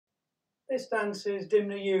This dance is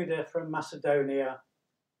Dimna Juda from Macedonia.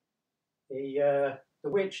 The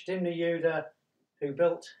witch Dimna Juda, who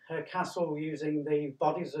built her castle using the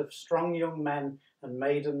bodies of strong young men and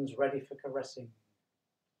maidens ready for caressing.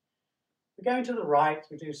 We're going to the right,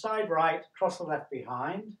 we do side right, cross the left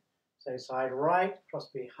behind. So side right,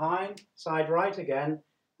 cross behind, side right again,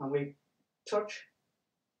 and we touch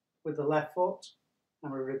with the left foot,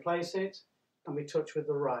 and we replace it, and we touch with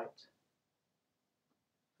the right.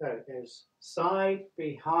 So it goes side,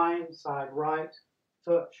 behind, side right,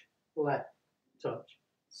 touch, left, touch.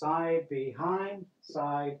 Side, behind,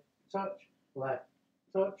 side, touch, left,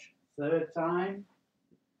 touch. Third time.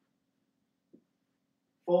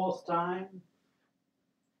 Fourth time.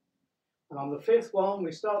 And on the fifth one,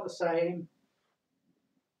 we start the same,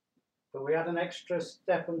 but we add an extra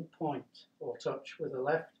step and point or touch with the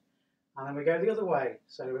left, and then we go the other way.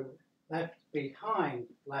 So left, behind,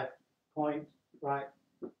 left, point, right,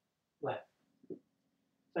 left.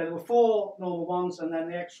 So there were 4 normal ones, and then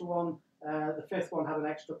the extra one, the fifth one had an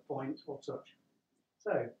extra point or touch.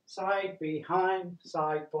 So side, behind,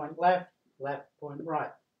 side, point, left, left, point, right.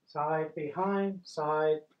 Side, behind,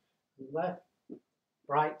 side, left,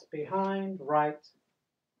 right, behind, right.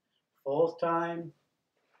 Fourth time.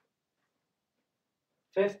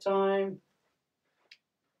 Fifth time.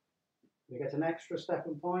 We get an extra step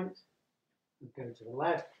and point. And go to the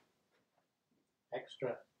left.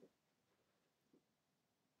 Extra.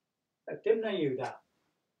 Dimna Juda.